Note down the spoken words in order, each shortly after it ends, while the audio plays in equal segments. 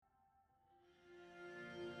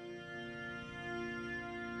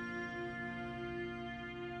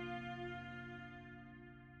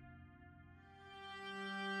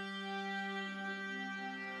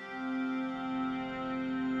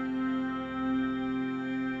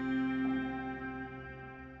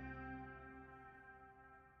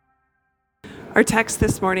Our text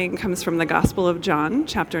this morning comes from the Gospel of John,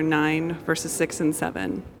 chapter 9, verses 6 and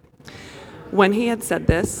 7. When he had said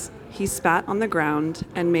this, he spat on the ground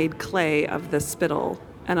and made clay of the spittle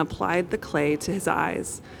and applied the clay to his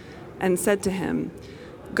eyes and said to him,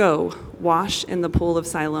 "Go, wash in the pool of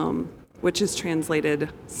Siloam," which is translated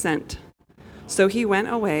sent. So he went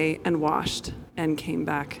away and washed and came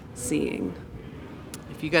back seeing.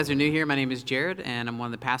 If you guys are new here, my name is Jared, and I'm one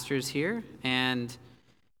of the pastors here. And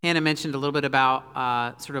Hannah mentioned a little bit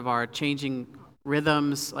about sort of our changing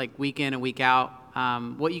rhythms, like week in and week out.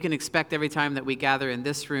 What you can expect every time that we gather in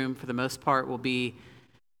this room, for the most part, will be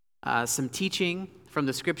some teaching from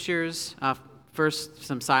the scriptures. First,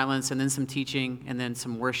 some silence, and then some teaching, and then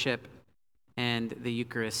some worship, and the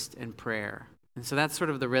Eucharist and prayer. And so that's sort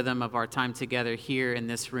of the rhythm of our time together here in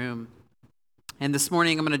this room. And this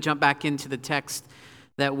morning, I'm going to jump back into the text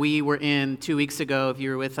that we were in 2 weeks ago, if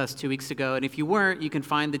you were with us 2 weeks ago. And if you weren't, you can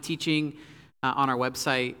find the teaching on our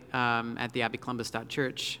website at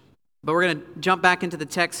theabbeycolumbus.church. But we're going to jump back into the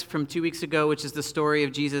text from 2 weeks ago, which is the story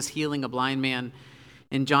of Jesus healing a blind man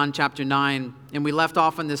in John chapter 9. And we left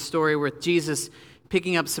off on this story with Jesus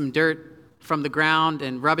picking up some dirt from the ground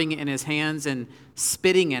and rubbing it in his hands and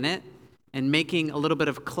spitting in it and making a little bit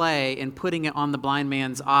of clay and putting it on the blind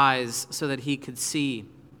man's eyes so that he could see.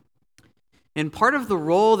 And part of the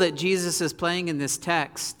role that Jesus is playing in this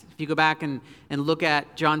text, if you go back and look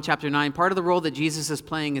at John chapter 9, part of the role that Jesus is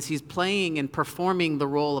playing is he's playing and performing the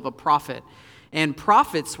role of a prophet. And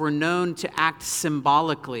prophets were known to act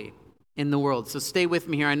symbolically in the world. So stay with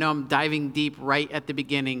me here. I know I'm diving deep right at the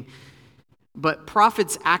beginning. But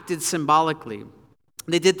prophets acted symbolically.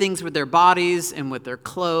 They did things with their bodies and with their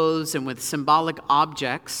clothes and with symbolic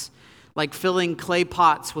objects, like filling clay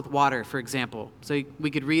pots with water, for example. So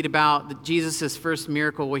we could read about Jesus' first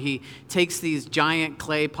miracle where he takes these giant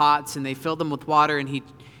clay pots and they fill them with water and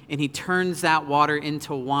he turns that water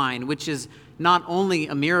into wine, which is not only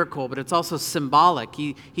a miracle, but it's also symbolic.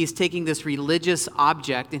 He's taking this religious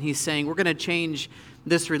object and he's saying, we're going to change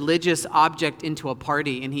this religious object into a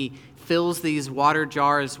party. And he fills these water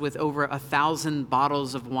jars with over 1,000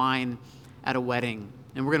 bottles of wine at a wedding.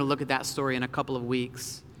 And we're going to look at that story in a couple of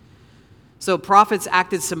weeks. So prophets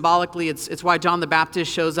acted symbolically. It's why John the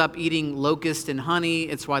Baptist shows up eating locust and honey.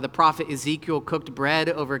 It's why the prophet Ezekiel cooked bread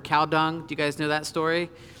over cow dung. Do you guys know that story?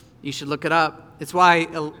 You should look it up. It's why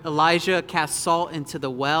Elijah cast salt into the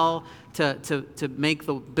well to make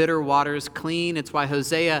the bitter waters clean. It's why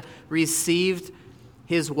Hosea received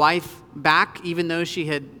his wife back, even though she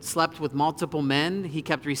had slept with multiple men. He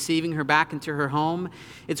kept receiving her back into her home.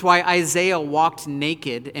 It's why Isaiah walked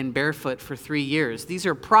naked and barefoot for 3 years. These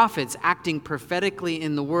are prophets acting prophetically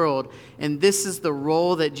in the world, and this is the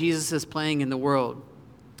role that Jesus is playing in the world.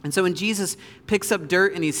 And so when Jesus picks up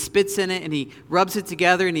dirt and he spits in it and he rubs it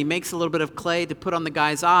together and he makes a little bit of clay to put on the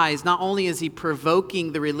guy's eyes, not only is he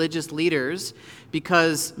provoking the religious leaders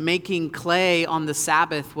because making clay on the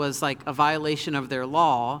Sabbath was like a violation of their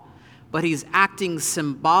law, but he's acting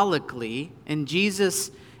symbolically. And Jesus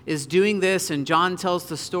is doing this, and John tells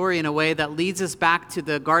the story in a way that leads us back to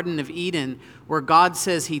the Garden of Eden, where God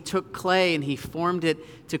says he took clay and he formed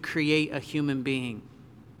it to create a human being.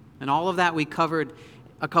 And all of that we covered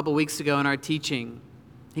a couple weeks ago in our teaching.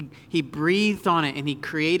 He breathed on it and he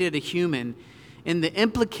created a human. And the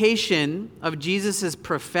implication of Jesus'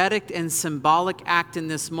 prophetic and symbolic act in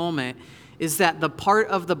this moment is that the part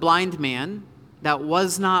of the blind man that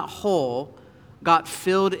was not whole got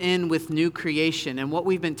filled in with new creation. And what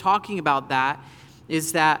we've been talking about that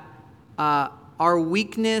is that our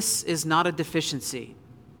weakness is not a deficiency.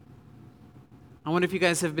 I wonder if you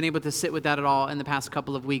guys have been able to sit with that at all in the past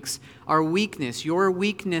couple of weeks. Our weakness, your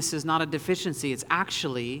weakness is not a deficiency. It's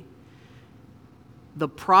actually the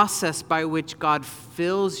process by which God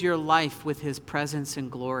fills your life with his presence and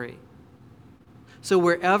glory. So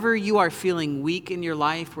wherever you are feeling weak in your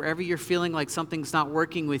life, wherever you're feeling like something's not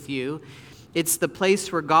working with you, it's the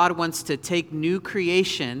place where God wants to take new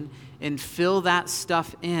creation and fill that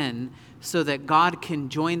stuff in so that God can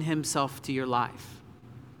join himself to your life.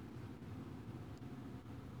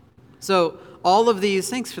 So all of these,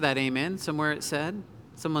 thanks for that amen, somewhere it said.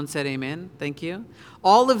 Someone said amen, thank you.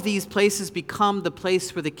 All of these places become the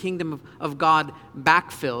place where the kingdom of God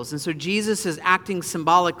backfills. And so Jesus is acting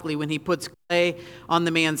symbolically when he puts clay on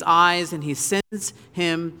the man's eyes and he sends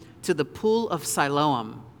him to the pool of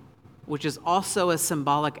Siloam, which is also a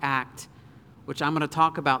symbolic act, which I'm going to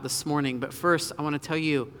talk about this morning. But first, I want to tell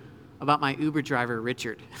you about my Uber driver,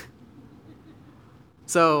 Richard.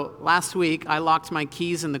 So last week, I locked my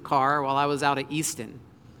keys in the car while I was out at Easton.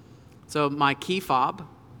 So my key fob,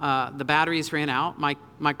 the batteries ran out.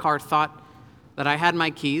 My car thought that I had my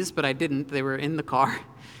keys, but I didn't. They were in the car.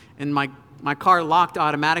 And my car locked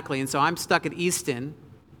automatically. And so I'm stuck at Easton.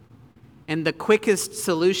 And the quickest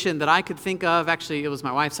solution that I could think of, actually, it was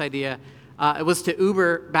my wife's idea, it was to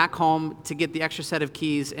Uber back home to get the extra set of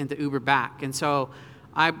keys and to Uber back. And so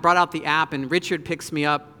I brought out the app, and Richard picks me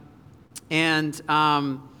up. And,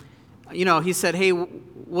 he said, hey,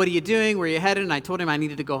 what are you doing? Where are you headed? And I told him I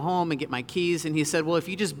needed to go home and get my keys. And he said, well, if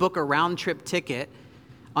you just book a round-trip ticket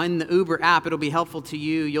on the Uber app, it'll be helpful to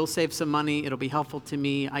you. You'll save some money. It'll be helpful to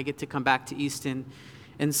me. I get to come back to Easton.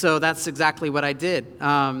 And so that's exactly what I did.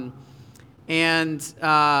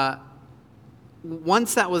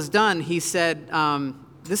 Once that was done, he said,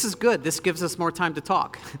 this is good. This gives us more time to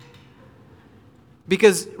talk.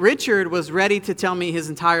 Because Richard was ready to tell me his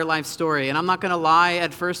entire life story. And I'm not going to lie,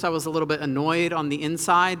 at first I was a little bit annoyed on the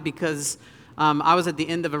inside because I was at the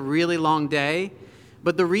end of a really long day.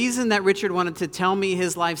 But the reason that Richard wanted to tell me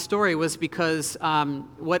his life story was because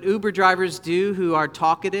what Uber drivers do who are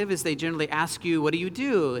talkative is they generally ask you, what do you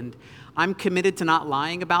do? And I'm committed to not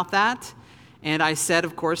lying about that. And I said,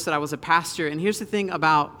 of course, that I was a pastor. And here's the thing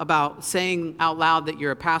about saying out loud that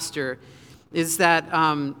you're a pastor is that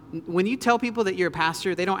when you tell people that you're a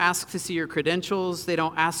pastor, they don't ask to see your credentials. They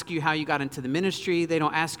don't ask you how you got into the ministry. They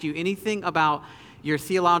don't ask you anything about your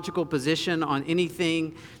theological position on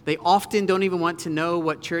anything. They often don't even want to know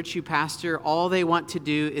what church you pastor. All they want to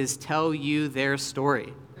do is tell you their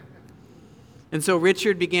story. And so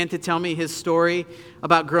Richard began to tell me his story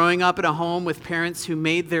about growing up in a home with parents who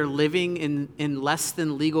made their living in less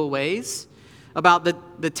than legal ways, about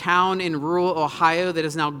the town in rural Ohio that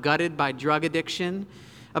is now gutted by drug addiction,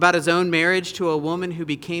 about his own marriage to a woman who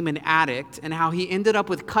became an addict, and how he ended up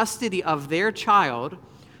with custody of their child,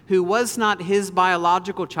 who was not his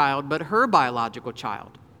biological child, but her biological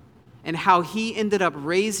child, and how he ended up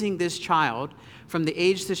raising this child from the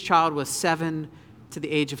age this child was 7 to the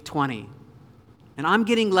age of 20. And I'm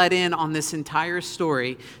getting let in on this entire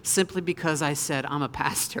story simply because I said I'm a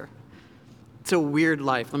pastor. It's a weird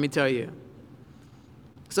life, let me tell you.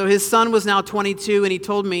 So his son was now 22, and he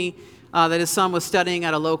told me that his son was studying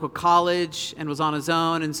at a local college and was on his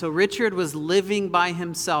own. And so Richard was living by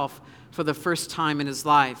himself for the first time in his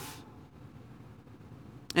life.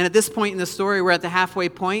 And at this point in the story, we're at the halfway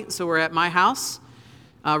point, so we're at my house.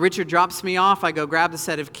 Richard drops me off. I go grab the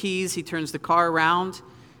set of keys. He turns the car around.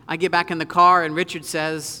 I get back in the car, and Richard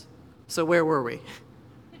says, so where were we?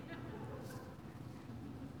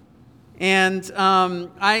 And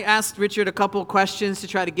I asked Richard a couple questions to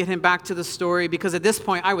try to get him back to the story, because at this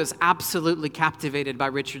point, I was absolutely captivated by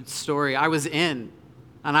Richard's story. I was in,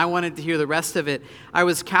 and I wanted to hear the rest of it. I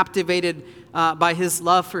was captivated by his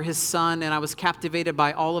love for his son, and I was captivated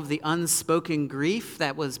by all of the unspoken grief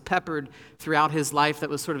that was peppered throughout his life that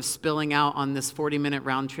was sort of spilling out on this 40-minute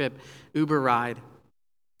round-trip Uber ride.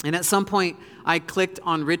 And at some point, I clicked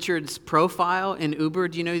on Richard's profile in Uber.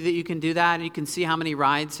 Do you know that you can do that? And you can see how many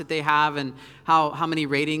rides that they have and how many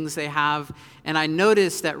ratings they have. And I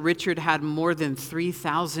noticed that Richard had more than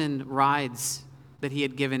 3,000 rides that he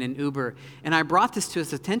had given in Uber. And I brought this to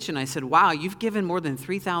his attention. I said, wow, you've given more than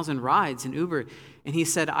 3,000 rides in Uber. And he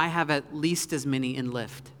said, I have at least as many in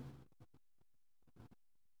Lyft.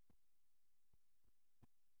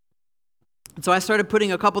 So I started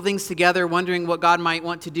putting a couple things together, wondering what God might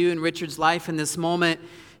want to do in Richard's life in this moment,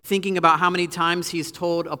 thinking about how many times he's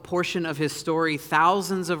told a portion of his story.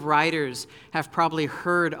 Thousands of writers have probably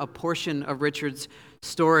heard a portion of Richard's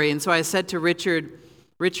story. And so I said to Richard,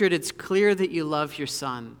 it's clear that you love your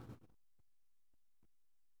son.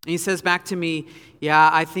 And he says back to me, yeah,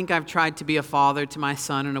 I think I've tried to be a father to my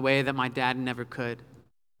son in a way that my dad never could.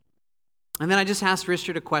 And then I just asked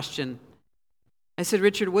Richard a question. I said,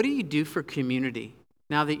 Richard, what do you do for community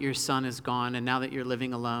now that your son is gone and now that you're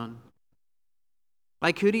living alone?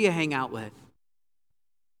 Like, who do you hang out with?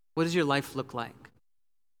 What does your life look like?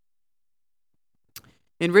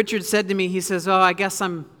 And Richard said to me, he says, I guess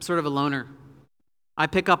I'm sort of a loner. I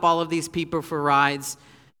pick up all of these people for rides,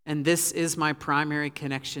 and this is my primary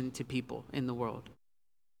connection to people in the world.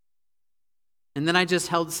 And then I just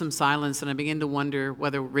held some silence, and I began to wonder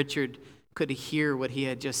whether Richard could hear what he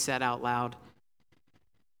had just said out loud.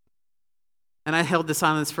 And I held the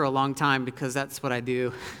silence for a long time because that's what I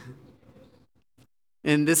do.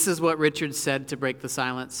 And this is what Richard said to break the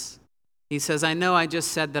silence. He says, I know I just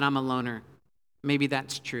said that I'm a loner. Maybe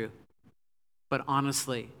that's true. But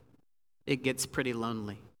honestly, it gets pretty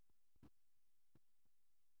lonely.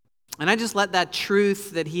 And I just let that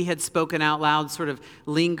truth that he had spoken out loud sort of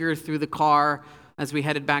linger through the car as we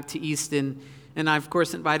headed back to Easton. And I, of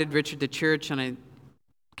course, invited Richard to church, and I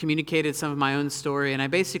communicated some of my own story, and I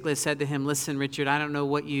basically said to him, listen, Richard, I don't know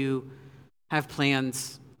have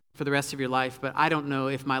plans for the rest of your life, but I don't know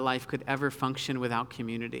if my life could ever function without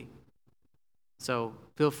community. So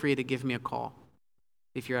feel free to give me a call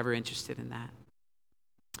if you're ever interested in that.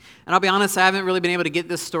 And I'll be honest, I haven't really been able to get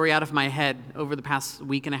this story out of my head over the past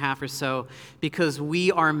week and a half or so, because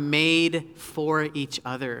we are made for each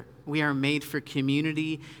other. We are made for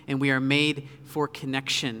community, and we are made for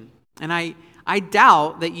connection. And I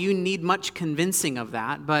doubt that you need much convincing of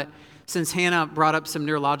that, but since Hannah brought up some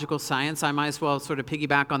neurological science, I might as well sort of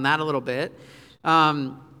piggyback on that a little bit.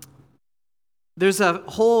 There's a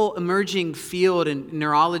whole emerging field in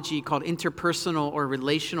neurology called interpersonal or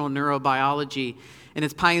relational neurobiology, and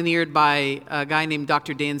it's pioneered by a guy named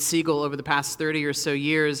Dr. Dan Siegel over the past 30 or so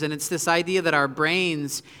years, and it's this idea that our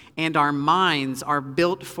brains and our minds are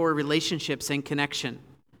built for relationships and connection.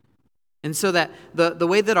 And so that the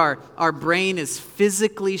way that our brain is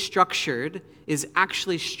physically structured is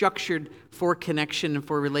actually structured for connection and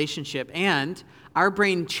for relationship. And our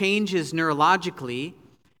brain changes neurologically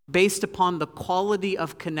based upon the quality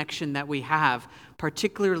of connection that we have,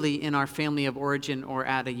 particularly in our family of origin or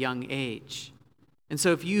at a young age. And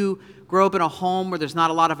so if you grow up in a home where there's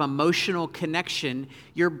not a lot of emotional connection,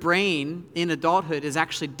 your brain in adulthood is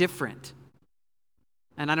actually different.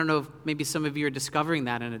 And I don't know if maybe some of you are discovering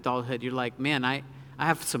that in adulthood. You're like, man, I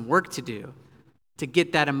have some work to do to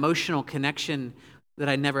get that emotional connection that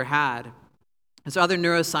I never had. And so other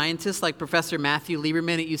neuroscientists like Professor Matthew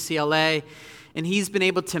Lieberman at UCLA, and he's been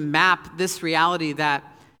able to map this reality that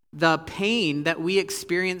the pain that we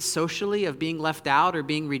experience socially of being left out or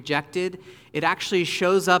being rejected, it actually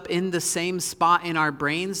shows up in the same spot in our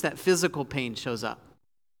brains that physical pain shows up.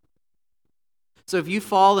 So if you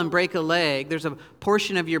fall and break a leg, there's a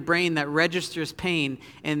portion of your brain that registers pain,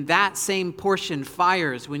 and that same portion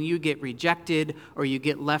fires when you get rejected or you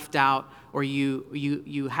get left out or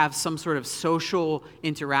you have some sort of social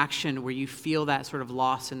interaction where you feel that sort of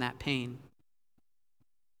loss and that pain.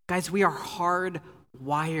 Guys, we are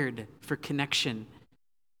hardwired for connection.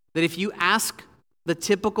 That if you ask the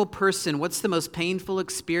typical person what's the most painful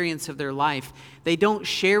experience of their life, they don't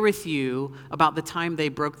share with you about the time they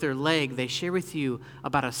broke their leg. They share with you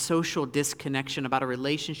about a social disconnection, about a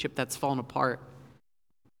relationship that's fallen apart.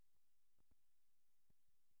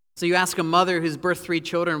 So you ask a mother who's birthed 3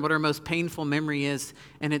 children what her most painful memory is,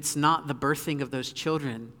 and it's not the birthing of those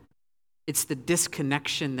children. It's the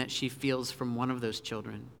disconnection that she feels from one of those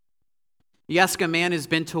children. You ask a man who's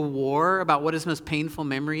been to war about what his most painful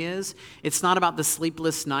memory is, it's not about the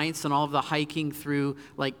sleepless nights and all of the hiking through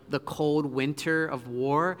like the cold winter of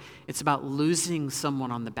war. It's about losing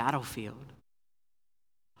someone on the battlefield.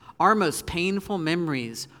 Our most painful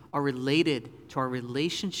memories are related to our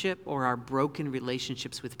relationship or our broken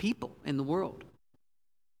relationships with people in the world.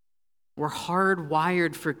 We're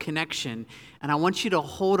hardwired for connection, and I want you to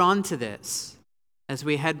hold on to this as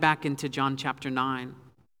we head back into John chapter 9.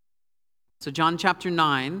 So John chapter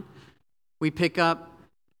 9, we pick up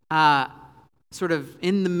sort of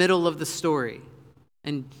in the middle of the story.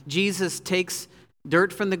 And Jesus takes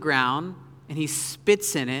dirt from the ground, and he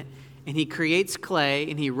spits in it, and he creates clay,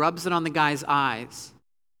 and he rubs it on the guy's eyes.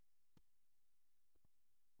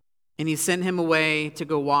 And he sent him away to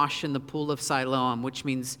go wash in the pool of Siloam, which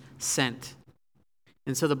means sent.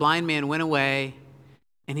 And so the blind man went away,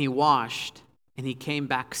 and he washed, and he came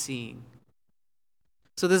back seeing.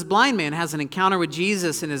 So this blind man has an encounter with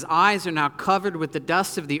Jesus, and his eyes are now covered with the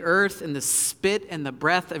dust of the earth and the spit and the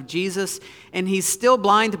breath of Jesus. And he's still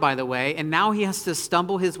blind, by the way, and now he has to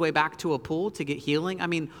stumble his way back to a pool to get healing. I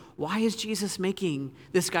mean, why is Jesus making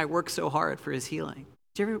this guy work so hard for his healing?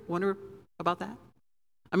 Do you ever wonder about that?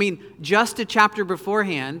 I mean, just a chapter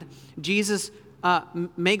beforehand, Jesus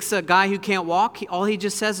makes a guy who can't walk, all he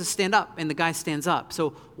just says is stand up, and the guy stands up.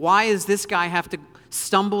 So why does this guy have to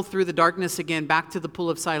stumble through the darkness again back to the pool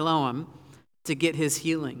of Siloam to get his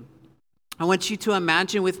healing? I want you to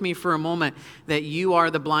imagine with me for a moment that you are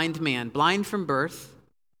the blind man, blind from birth,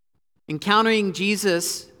 encountering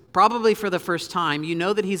Jesus probably for the first time. You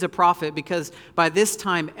know that he's a prophet because by this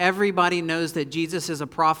time everybody knows that Jesus is a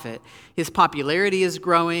prophet. His popularity is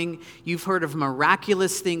growing. You've heard of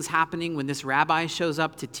miraculous things happening when this rabbi shows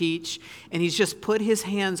up to teach, and he's just put his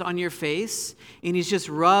hands on your face, and he's just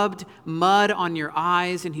rubbed mud on your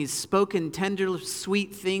eyes, and he's spoken tender,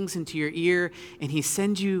 sweet things into your ear, and he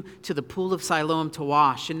sends you to the pool of Siloam to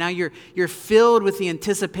wash. And now you're filled with the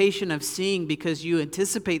anticipation of seeing because you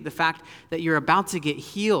anticipate the fact that you're about to get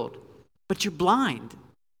healed, but you're blind.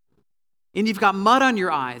 And you've got mud on your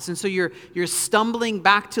eyes. And so you're stumbling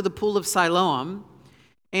back to the pool of Siloam.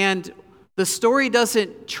 And the story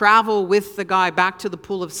doesn't travel with the guy back to the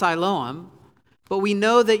pool of Siloam. But we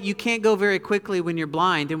know that you can't go very quickly when you're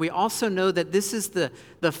blind, and we also know that this is the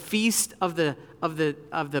feast of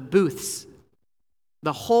the booths.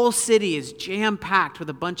 The whole city is jam-packed with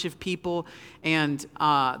a bunch of people, and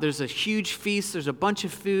there's a huge feast, there's a bunch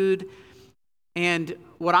of food. And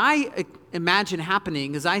what I imagine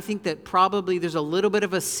happening is I think that probably there's a little bit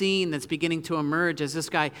of a scene that's beginning to emerge as this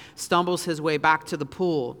guy stumbles his way back to the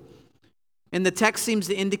pool. And the text seems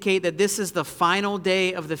to indicate that this is the final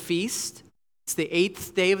day of the feast. It's the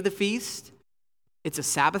 8th day of the feast. It's a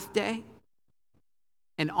Sabbath day.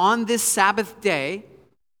 And on this Sabbath day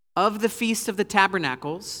of the Feast of the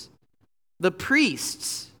Tabernacles, the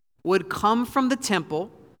priests would come from the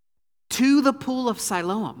temple to the pool of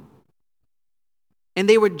Siloam. And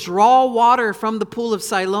they would draw water from the pool of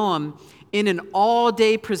Siloam in an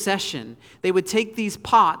all-day procession. They would take these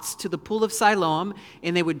pots to the pool of Siloam,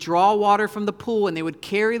 and they would draw water from the pool, and they would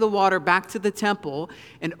carry the water back to the temple,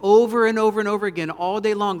 and over and over and over again, all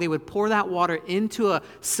day long, they would pour that water into a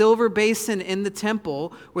silver basin in the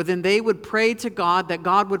temple, where then they would pray to God that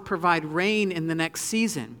God would provide rain in the next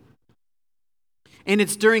season. And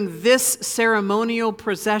it's during this ceremonial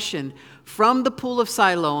procession from the pool of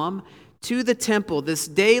Siloam to the temple, this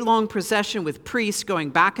day-long procession with priests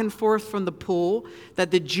going back and forth from the pool,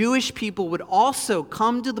 that the Jewish people would also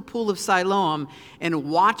come to the pool of Siloam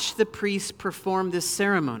and watch the priests perform this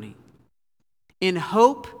ceremony in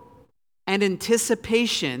hope and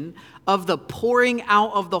anticipation of the pouring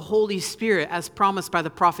out of the Holy Spirit as promised by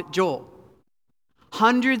the prophet Joel.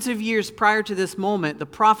 Hundreds of years prior to this moment, the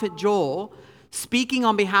prophet Joel, speaking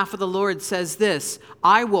on behalf of the Lord, says this: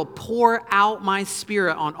 I will pour out my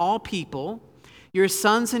spirit on all people. Your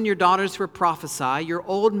sons and your daughters will prophesy. Your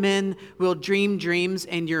old men will dream dreams,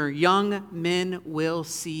 and your young men will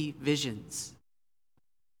see visions.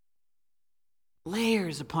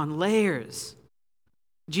 Layers upon layers.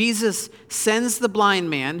 Jesus sends the blind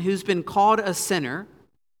man, who's been called a sinner,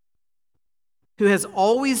 who has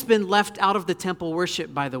always been left out of the temple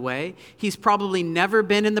worship, by the way. He's probably never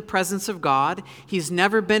been in the presence of God. He's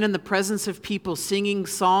never been in the presence of people singing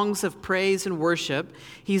songs of praise and worship.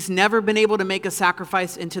 He's never been able to make a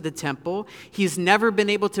sacrifice into the temple. He's never been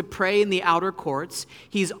able to pray in the outer courts.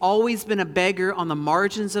 He's always been a beggar on the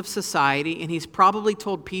margins of society, and he's probably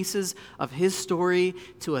told pieces of his story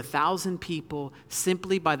to 1,000 people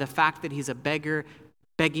simply by the fact that he's a beggar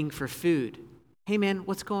begging for food. Hey man,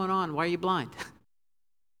 what's going on? Why are you blind?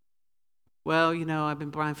 Well, I've been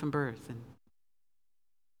blind from birth. And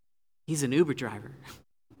he's an Uber driver.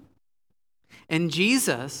 And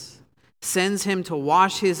Jesus sends him to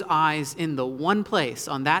wash his eyes in the one place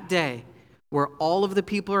on that day where all of the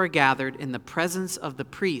people are gathered in the presence of the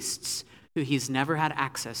priests who he's never had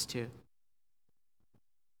access to.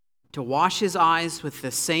 To wash his eyes with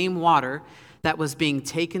the same water that was being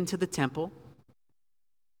taken to the temple,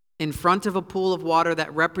 in front of a pool of water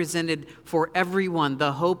that represented for everyone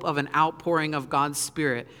the hope of an outpouring of God's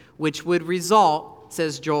Spirit, which would result,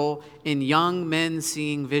 says Joel, in young men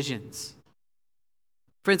seeing visions.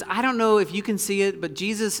 Friends, I don't know if you can see it, but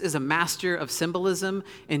Jesus is a master of symbolism,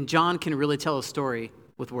 and John can really tell a story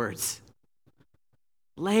with words.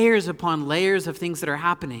 Layers upon layers of things that are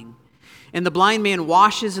happening. And the blind man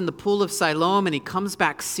washes in the pool of Siloam, and he comes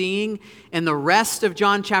back seeing. And the rest of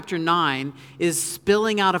John chapter 9 is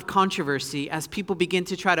spilling out of controversy as people begin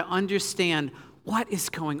to try to understand what is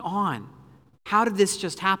going on. How did this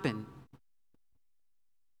just happen?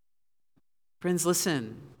 Friends,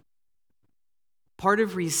 listen. Part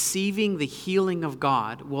of receiving the healing of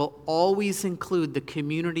God will always include the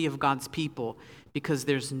community of God's people, because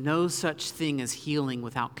there's no such thing as healing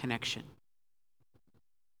without connection.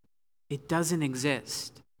 It doesn't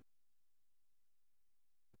exist.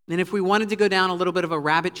 And if we wanted to go down a little bit of a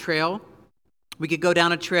rabbit trail, we could go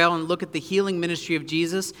down a trail and look at the healing ministry of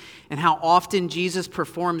Jesus and how often Jesus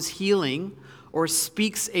performs healing or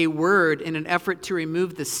speaks a word in an effort to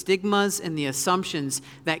remove the stigmas and the assumptions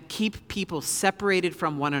that keep people separated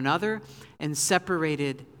from one another and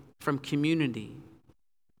separated from community.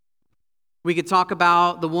 We could talk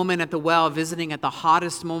about the woman at the well visiting at the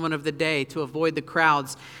hottest moment of the day to avoid the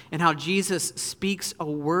crowds, and how Jesus speaks a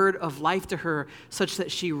word of life to her such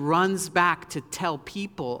that she runs back to tell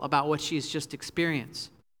people about what she's just experienced.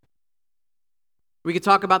 We could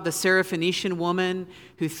talk about the Syrophoenician woman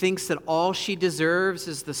who thinks that all she deserves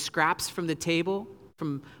is the scraps from the table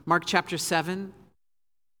from Mark chapter 7,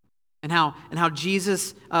 and how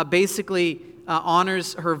Jesus basically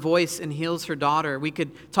honors her voice and heals her daughter. We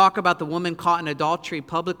could talk about the woman caught in adultery,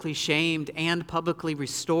 publicly shamed and publicly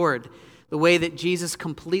restored. The way that Jesus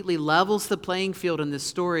completely levels the playing field in this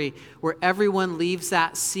story, where everyone leaves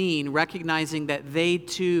that scene recognizing that they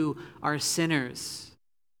too are sinners.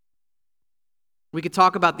 We could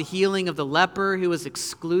talk about the healing of the leper who was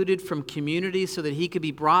excluded from community so that he could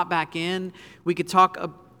be brought back in. We could talk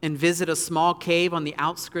and visit a small cave on the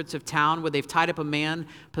outskirts of town where they've tied up a man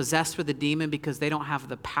possessed with a demon because they don't have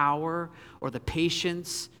the power or the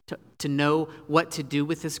patience to know what to do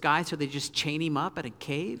with this guy, so they just chain him up at a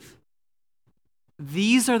cave.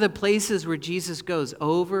 These are the places where Jesus goes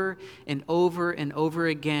over and over and over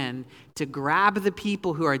again to grab the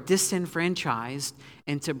people who are disenfranchised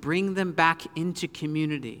and to bring them back into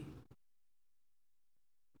community.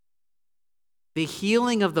 The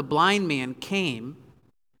healing of the blind man came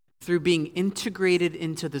through being integrated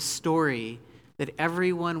into the story that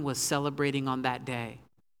everyone was celebrating on that day.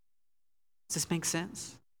 Does this make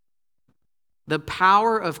sense? The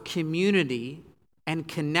power of community and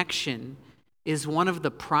connection is one of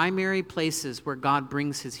the primary places where God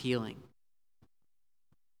brings his healing.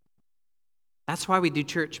 That's why we do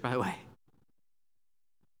church, by the way.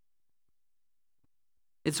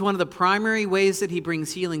 It's one of the primary ways that he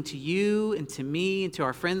brings healing to you and to me and to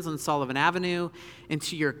our friends on Sullivan Avenue and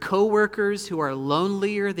to your coworkers who are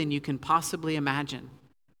lonelier than you can possibly imagine.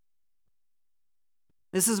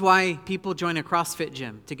 This is why people join a CrossFit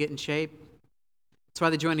gym, to get in shape. That's why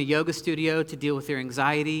they join a yoga studio, to deal with their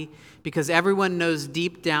anxiety, because everyone knows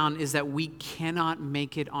deep down is that we cannot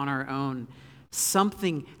make it on our own.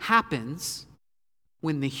 Something happens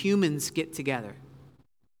when the humans get together.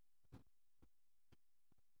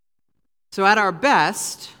 So at our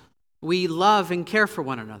best, we love and care for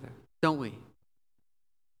one another, don't we?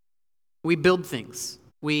 We build things.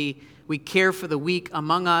 We care for the weak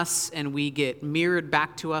among us, and we get mirrored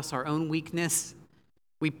back to us our own weakness.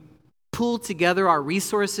 We pull together our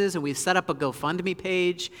resources, and we set up a GoFundMe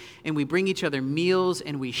page, and we bring each other meals,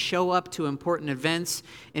 and we show up to important events,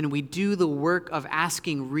 and we do the work of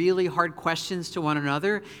asking really hard questions to one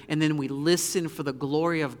another, and then we listen for the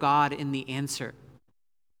glory of God in the answer.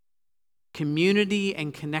 Community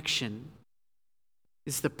and connection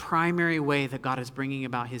is the primary way that God is bringing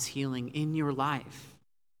about his healing in your life.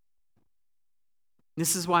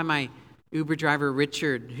 This is why my Uber driver,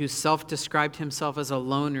 Richard, who self-described himself as a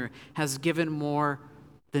loner, has given more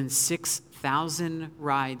than 6,000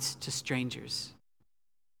 rides to strangers.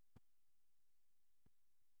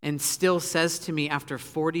 And still says to me after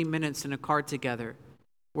 40 minutes in a car together,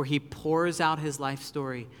 where he pours out his life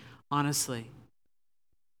story, honestly,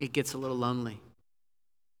 it gets a little lonely.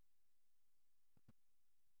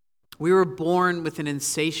 We were born with an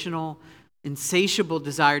insatiable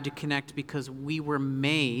desire to connect because we were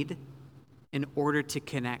made in order to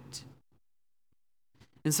connect.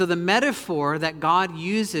 And so the metaphor that God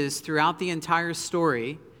uses throughout the entire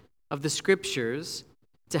story of the scriptures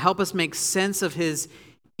to help us make sense of his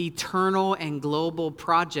eternal and global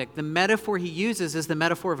project, the metaphor he uses is the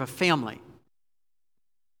metaphor of a family.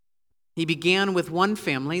 He began with one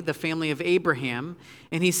family, the family of Abraham,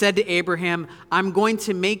 and he said to Abraham, I'm going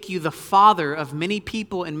to make you the father of many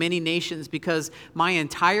people and many nations because my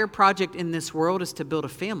entire project in this world is to build a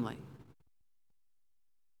family.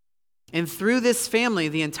 And through this family,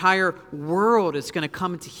 the entire world is going to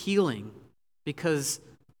come to healing because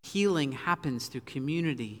healing happens through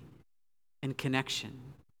community and connection.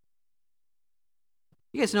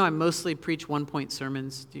 You guys know I mostly preach one-point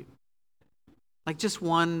sermons. Like just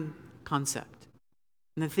one concept.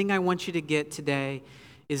 And the thing I want you to get today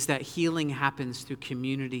is that healing happens through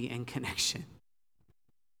community and connection.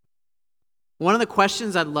 One of the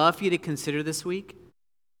questions I'd love for you to consider this week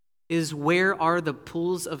is, where are the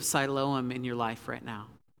pools of Siloam in your life right now?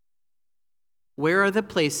 Where are the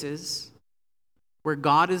places where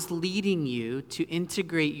God is leading you to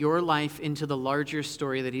integrate your life into the larger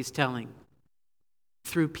story that he's telling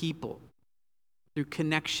through people, through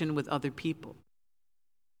connection with other people?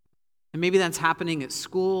 And maybe that's happening at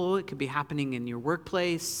school. It could be happening in your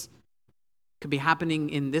workplace. It could be happening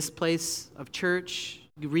in this place of church,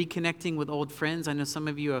 reconnecting with old friends. I know some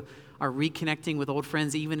of you are reconnecting with old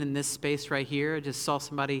friends even in this space right here. I just saw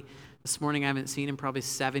somebody this morning I haven't seen in probably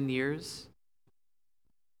 7 years.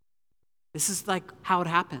 This is like how it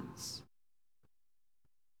happens.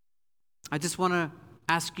 I just want to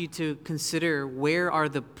ask you to consider, where are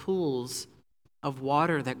the pools of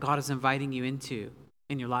water that God is inviting you into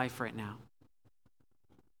in your life right now?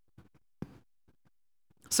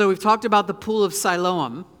 So we've talked about the pool of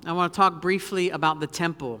Siloam. I want to talk briefly about the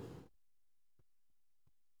temple.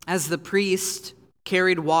 As the priest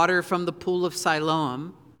carried water from the pool of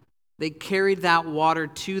Siloam, they carried that water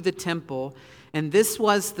to the temple, and this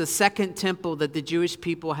was the second temple that the Jewish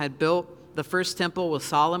people had built The first temple was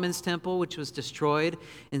Solomon's temple, which was destroyed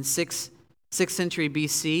in 6th century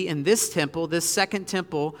BC. And this temple, this second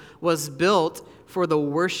temple, was built for the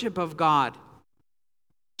worship of God,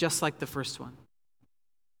 just like the first one.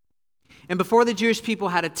 And before the Jewish people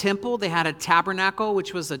had a temple, they had a tabernacle,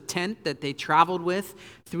 which was a tent that they traveled with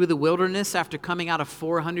through the wilderness after coming out of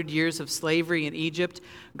 400 years of slavery in Egypt.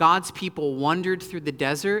 God's people wandered through the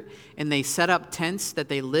desert, and they set up tents that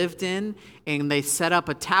they lived in, and they set up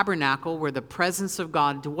a tabernacle where the presence of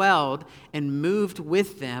God dwelled and moved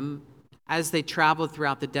with them as they traveled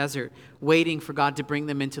throughout the desert, waiting for God to bring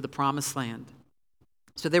them into the promised land.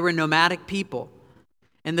 So they were nomadic people.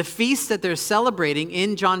 And the feast that they're celebrating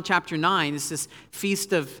in John chapter 9 is this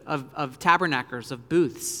feast of tabernacles, of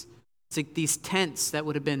booths. It's like these tents that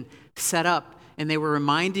would have been set up, and they were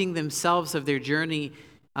reminding themselves of their journey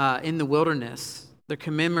in the wilderness. They're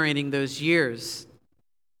commemorating those years.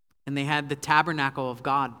 And they had the tabernacle of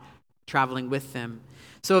God traveling with them.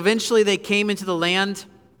 So eventually they came into the land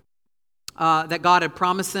that God had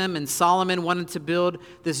promised them, and Solomon wanted to build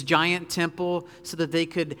this giant temple so that they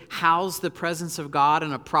could house the presence of God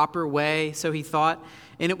in a proper way, so he thought.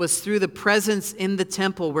 And it was through the presence in the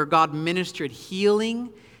temple where God ministered healing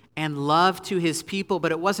and love to his people.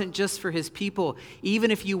 But it wasn't just for his people. Even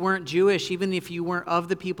if you weren't Jewish, even if you weren't of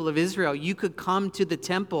the people of Israel, you could come to the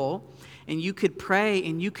temple and you could pray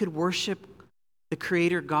and you could worship the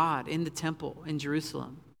Creator God in the temple in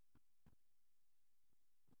Jerusalem.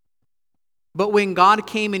 But when God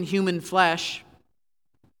came in human flesh,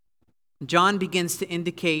 John begins to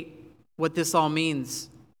indicate what this all means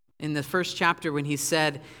in the first chapter when he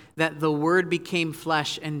said that the Word became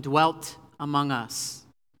flesh and dwelt among us.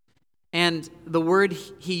 And the word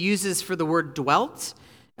he uses for the word dwelt,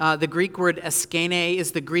 the Greek word eskene,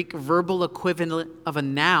 is the Greek verbal equivalent of a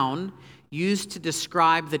noun used to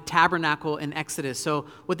describe the tabernacle in Exodus. So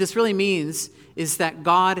what this really means is that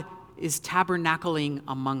God is tabernacling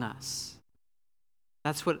among us.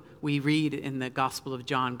 That's what we read in the Gospel of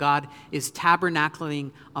John. God is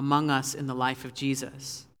tabernacling among us in the life of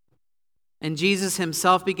Jesus. And Jesus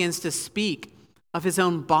himself begins to speak of his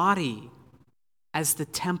own body as the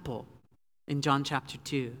temple in John chapter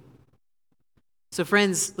 2. So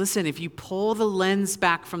friends, listen, if you pull the lens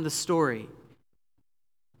back from the story,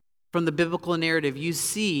 from the biblical narrative, you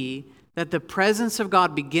see that the presence of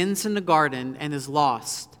God begins in the garden and is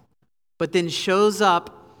lost, but then shows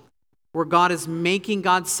up where God is making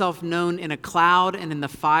God's self known in a cloud and in the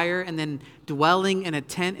fire, and then dwelling in a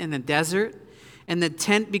tent in the desert. And the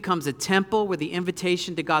tent becomes a temple where the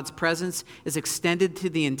invitation to God's presence is extended to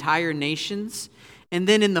the entire nations. And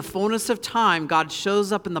then in the fullness of time, God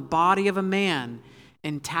shows up in the body of a man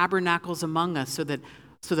and tabernacles among us so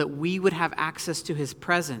that we would have access to his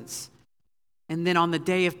presence. And then on the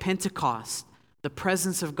day of Pentecost, the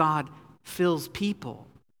presence of God fills people.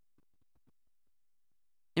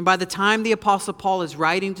 And by the time the Apostle Paul is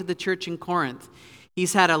writing to the church in Corinth,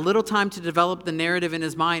 he's had a little time to develop the narrative in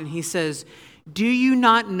his mind. He says, "Do you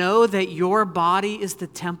not know that your body is the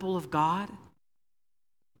temple of God?"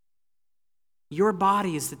 Your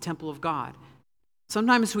body is the temple of God.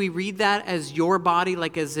 Sometimes we read that as your body,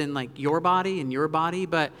 like as in like your body and your body,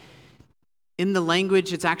 but in the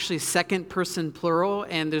language, it's actually second person plural,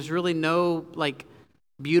 and there's really no like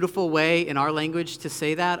beautiful way in our language to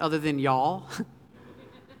say that other than y'all.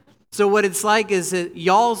 So what it's like is that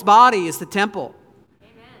y'all's body is the temple.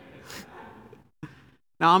 Amen.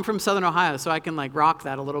 Now, I'm from Southern Ohio, so I can like rock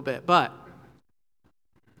that a little bit, but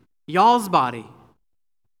y'all's body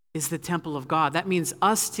is the temple of God. That means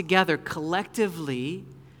us together, collectively,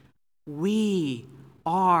 we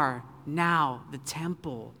are now the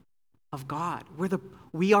temple of God.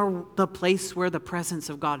 We are the place where the presence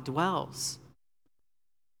of God dwells.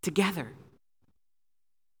 Together.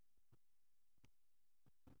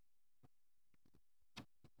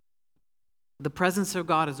 The presence of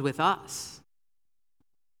God is with us.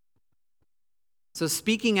 So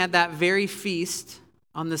speaking at that very feast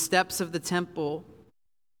on the steps of the temple,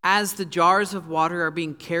 as the jars of water are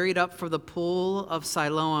being carried up for the pool of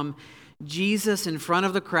Siloam, Jesus in front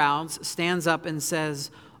of the crowds stands up and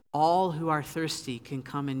says, "All who are thirsty can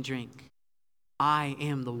come and drink. I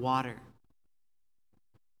am the water."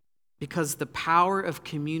 Because the power of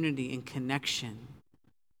community and connection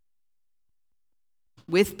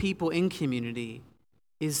with people in community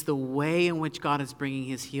is the way in which God is bringing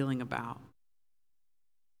his healing about.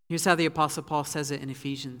 Here's how the Apostle Paul says it in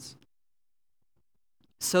Ephesians.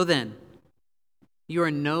 "So then, you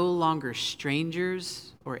are no longer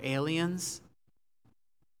strangers or aliens,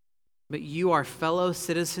 but you are fellow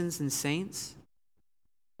citizens and saints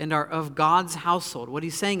and are of God's household." What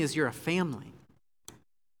he's saying is you're a family.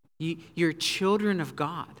 You're children of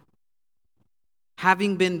God,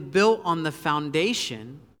 having been built on the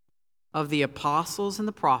foundation of the apostles and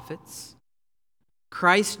the prophets,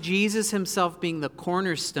 Christ Jesus himself being the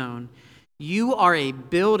cornerstone. You are a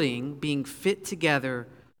building being fit together,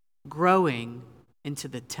 growing into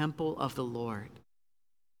the temple of the Lord.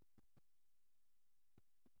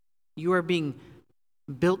 You are being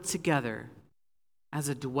built together as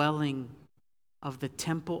a dwelling of the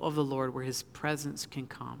temple of the Lord where his presence can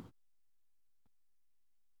come.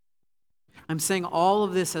 I'm saying all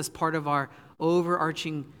of this as part of our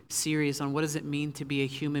overarching series on what does it mean to be a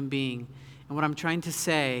human being. And what I'm trying to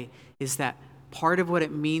say is that part of what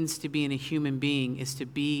it means to be in a human being is to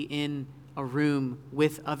be in a room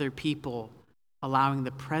with other people, allowing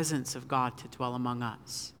the presence of God to dwell among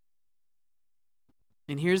us.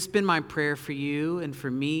 And here's been my prayer for you and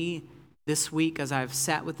for me this week as I've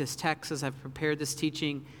sat with this text, as I've prepared this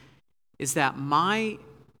teaching, is that my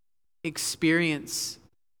experience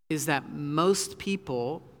is that most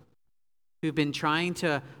people who've been trying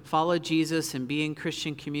to follow Jesus and be in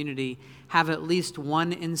Christian community have at least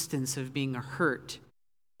one instance of being hurt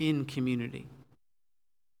in community.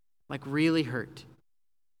 Like really hurt.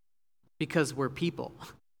 Because we're people.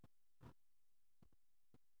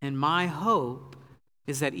 And my hope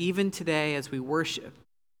is that even today as we worship,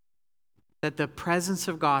 that the presence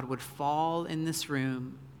of God would fall in this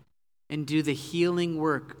room and do the healing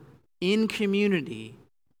work in community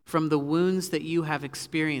from the wounds that you have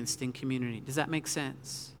experienced in community. Does that make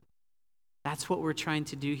sense? That's what we're trying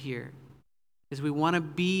to do here, is we want to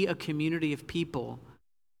be a community of people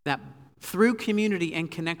that through community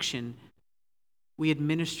and connection, we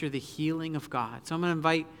administer the healing of God. So I'm going to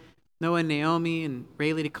invite Noah and Naomi and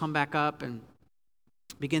Rayleigh to come back up and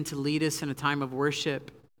begin to lead us in a time of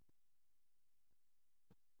worship.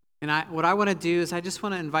 And what I want to do is I just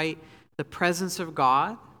want to invite the presence of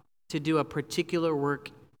God to do a particular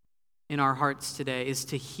work in our hearts today, is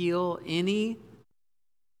to heal any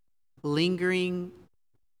lingering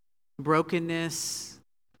brokenness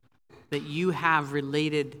that you have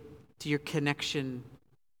related to your connection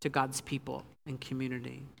to God's people and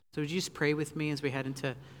community. So would you just pray with me as we head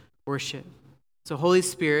into worship? So Holy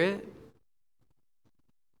Spirit,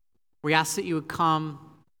 we ask that you would come.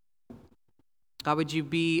 God, would you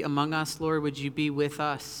be among us, Lord? Would you be with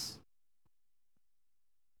us?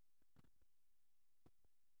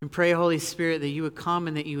 And pray, Holy Spirit, that you would come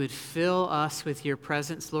and that you would fill us with your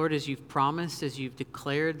presence, Lord, as you've promised, as you've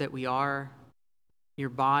declared that we are your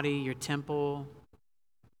body, your temple.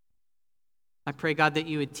 I pray, God, that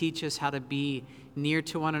you would teach us how to be near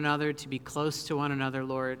to one another, to be close to one another,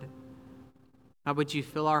 Lord. God, would you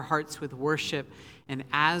fill our hearts with worship? And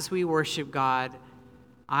as we worship, God,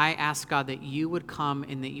 I ask, God, that you would come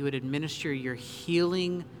and that you would administer your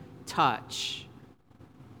healing touch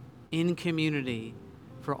in community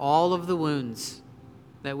for all of the wounds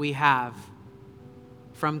that we have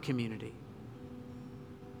from community.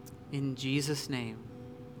 In Jesus' name,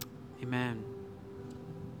 amen.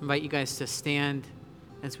 I invite you guys to stand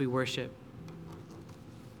as we worship.